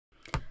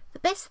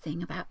best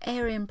thing about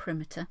area and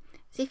perimeter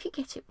is if you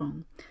get it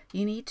wrong,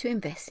 you need to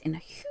invest in a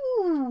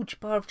huge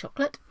bar of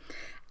chocolate,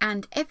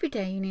 and every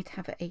day you need to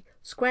have a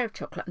square of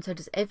chocolate, and so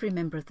does every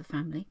member of the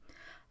family.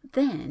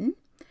 Then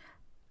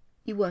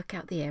you work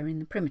out the area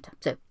and the perimeter.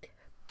 So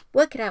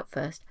work it out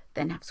first,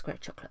 then have a square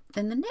of chocolate.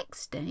 Then the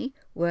next day,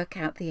 work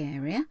out the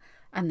area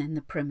and then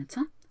the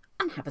perimeter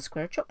and have a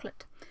square of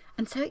chocolate.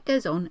 And so it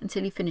goes on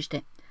until you finished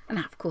it. And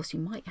of course, you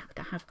might have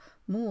to have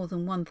more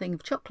than one thing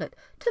of chocolate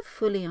to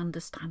fully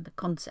understand the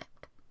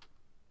concept.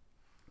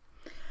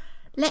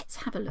 Let's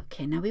have a look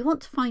here. Now we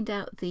want to find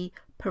out the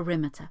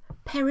perimeter.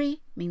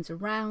 Peri means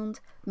around,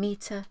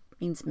 meter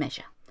means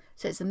measure.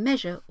 So it's a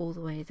measure all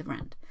the way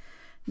around.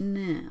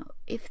 Now,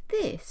 if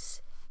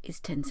this is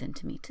 10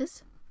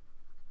 centimetres,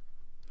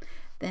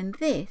 then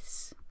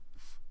this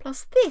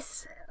plus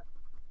this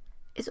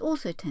is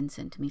also 10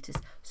 centimetres.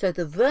 So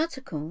the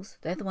verticals,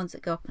 they're the ones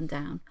that go up and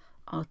down,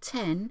 are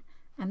 10,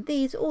 and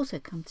these also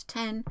come to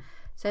 10,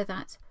 so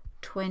that's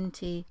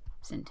 20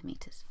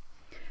 centimetres.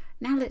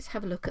 Now let's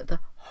have a look at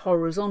the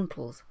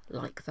horizontals,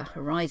 like the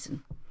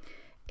horizon.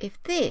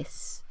 If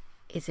this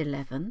is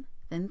 11,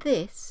 then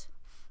this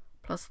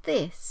plus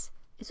this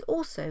is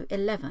also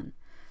 11.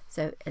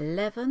 So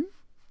 11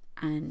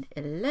 and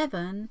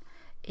 11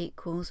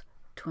 equals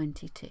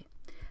 22.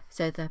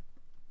 So the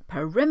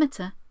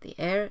perimeter, the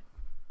area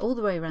all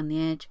the way around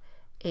the edge,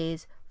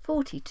 is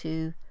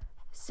 42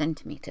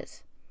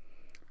 centimetres.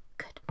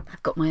 Good.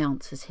 I've got my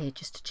answers here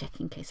just to check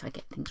in case I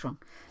get things wrong.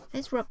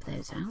 Let's rub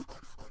those out.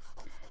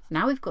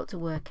 Now we've got to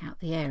work out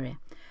the area.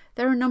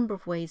 There are a number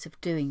of ways of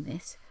doing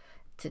this.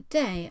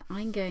 Today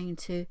I'm going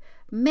to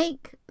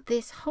make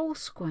this whole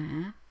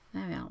square,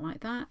 there we are, like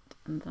that,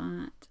 and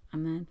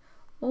then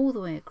all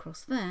the way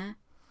across there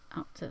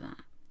up to that.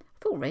 I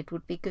thought red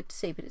would be good to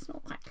see, but it's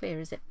not quite clear,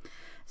 is it?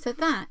 So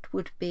that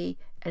would be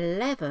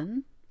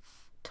 11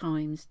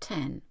 times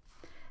 10.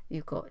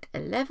 You've got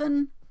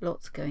 11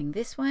 lots going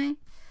this way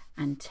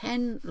and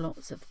 10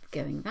 lots of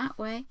going that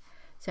way.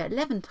 So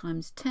 11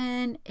 times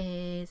 10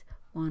 is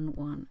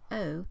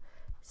 110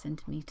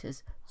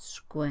 centimetres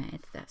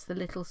squared. That's the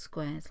little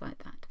squares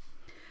like that.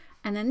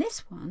 And then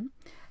this one,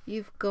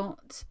 you've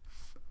got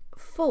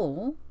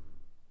 4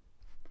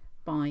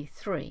 by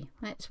 3.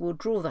 We'll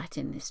draw that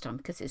in this time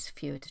because it's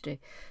fewer to do.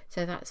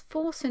 So that's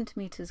 4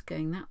 centimetres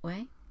going that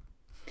way,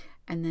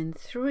 and then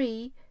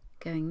 3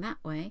 going that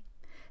way.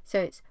 So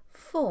it's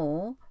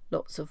 4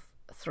 lots of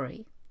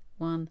 3.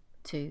 1,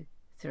 2,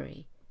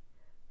 3,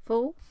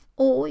 4.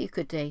 Or you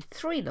could do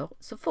 3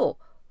 lots of 4.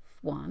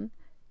 1,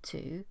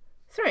 2,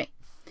 3.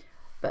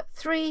 But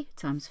 3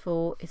 times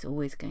 4 is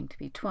always going to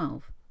be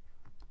 12.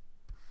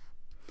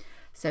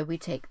 So we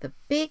take the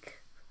big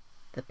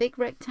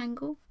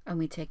rectangle and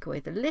we take away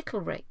the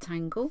little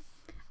rectangle,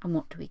 and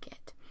what do we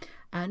get?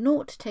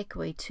 0 take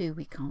away 2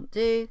 we can't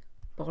do,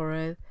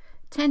 borrow.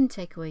 10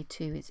 take away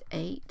 2 is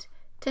 8.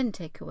 10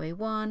 take away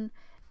 1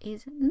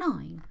 is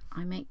 9.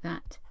 I make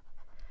that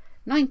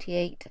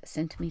 98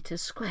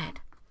 centimetres squared.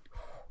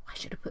 I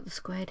should have put the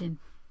squared in.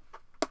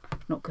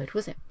 Not good,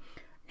 was it?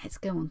 Let's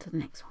go on to the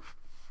next one.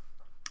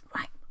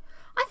 Right,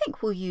 I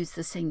think we'll use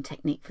the same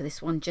technique for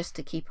this one just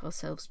to keep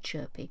ourselves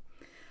chirpy.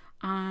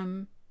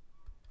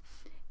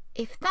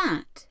 If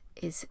that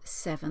is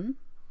 7,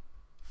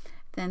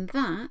 then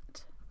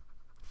that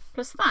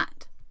plus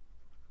that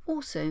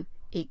also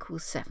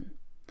equals 7.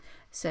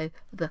 So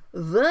the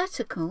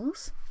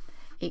verticals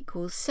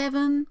equals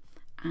 7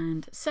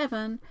 and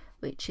 7,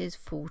 which is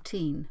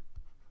 14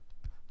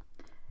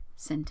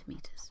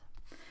 centimetres.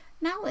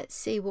 Now let's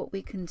see what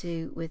we can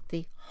do with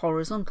the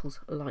horizontals,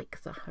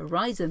 like the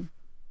horizon.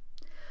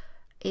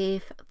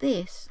 If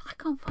this, I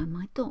can't find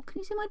my dot. Can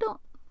you see my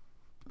dot?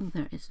 Oh,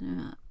 there it is.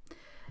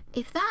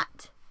 If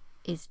that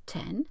is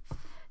 10,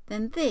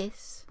 then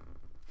this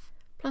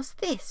plus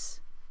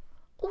this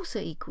also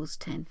equals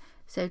 10.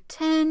 So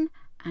 10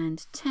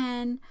 and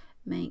 10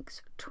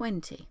 makes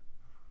 20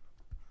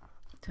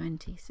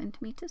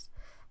 centimetres.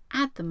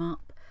 Add them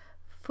up.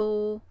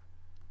 4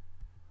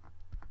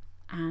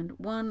 and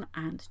 1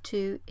 and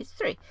 2 is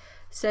 3.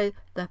 So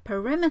the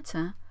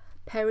perimeter,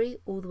 peri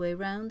all the way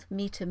around,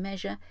 meter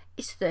measure,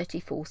 is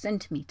 34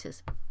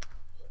 centimetres.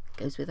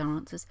 Goes with our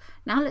answers.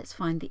 Now let's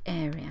find the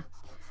area.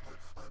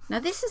 Now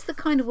this is the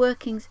kind of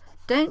workings,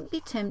 don't be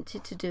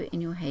tempted to do it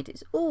in your head.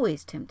 It's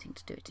always tempting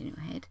to do it in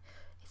your head.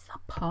 It's the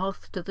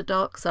path to the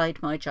dark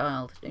side, my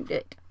child. Don't do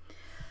it.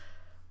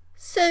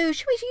 So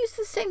should we use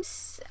the same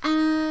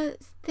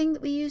thing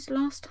that we used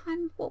last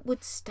time? What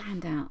would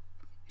stand out?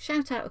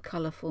 Shout out a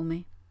colour for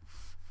me.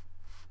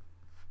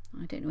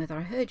 I don't know whether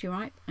I heard you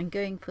right. I'm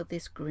going for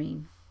this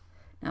green.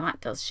 Now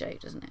that does show,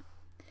 doesn't it?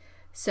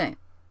 So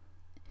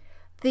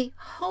the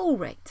whole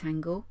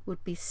rectangle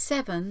would be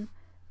 7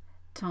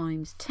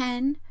 times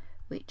 10,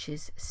 which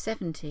is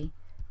 70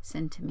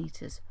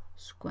 centimetres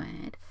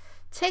squared.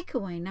 Take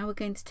away, now we're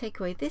going to take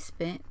away this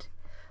bit,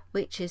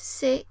 which is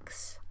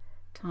 6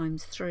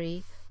 times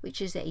 3,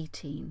 which is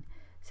 18.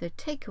 So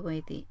take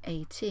away the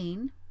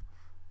 18.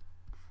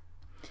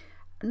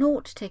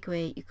 0 to take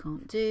away 8 you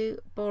can't do,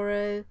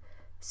 borrow.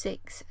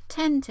 6.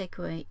 10 take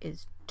away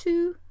is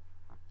 2.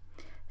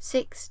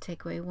 6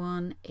 take away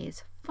 1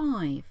 is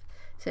 5.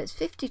 So it's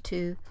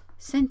 52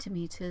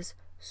 centimetres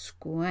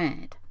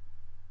squared.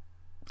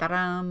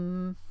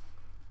 Ta-da!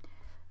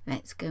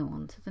 Let's go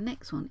on to the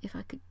next one. If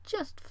I could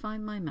just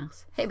find my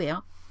mouse. Here we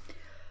are.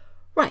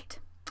 Right.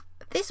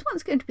 This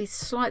one's going to be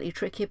slightly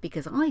trickier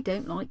because I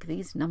don't like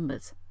these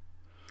numbers.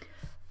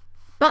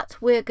 But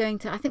we're going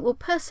to, I think we'll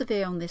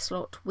persevere on this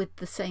lot with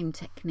the same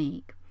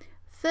technique.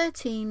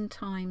 13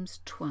 times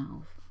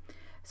 12.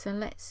 So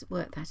let's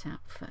work that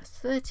out first.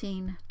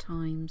 13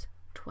 times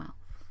 12.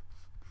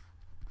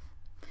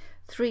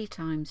 3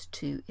 times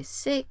 2 is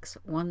 6.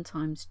 1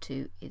 times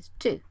 2 is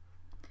 2.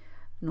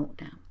 Naught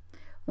down.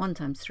 1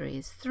 times 3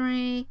 is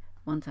 3.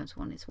 1 times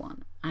 1 is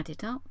 1. Add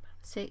it up.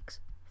 6,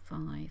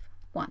 5,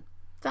 1.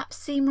 That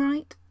seem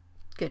right?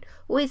 Good.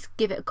 Always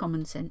give it a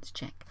common sense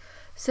check.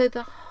 So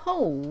the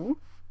whole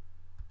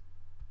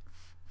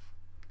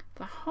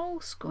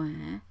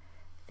square,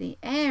 the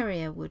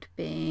area would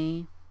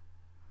be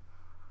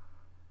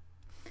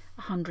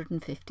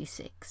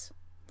 156.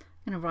 I'm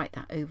going to write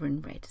that over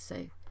in red,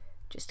 so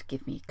just to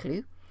give me a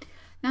clue.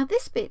 Now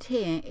this bit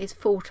here is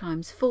 4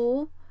 times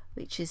 4,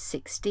 which is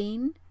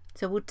 16.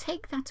 So we'll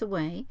take that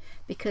away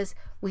because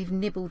we've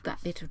nibbled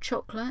that bit of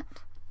chocolate.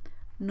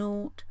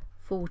 0,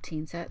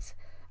 14. So that's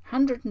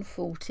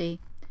 140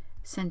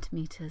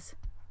 centimetres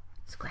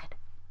squared.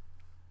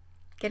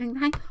 Getting the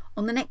hang?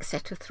 On the next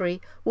set of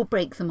 3, we'll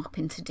break them up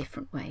into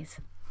different ways.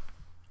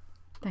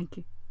 Thank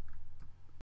you.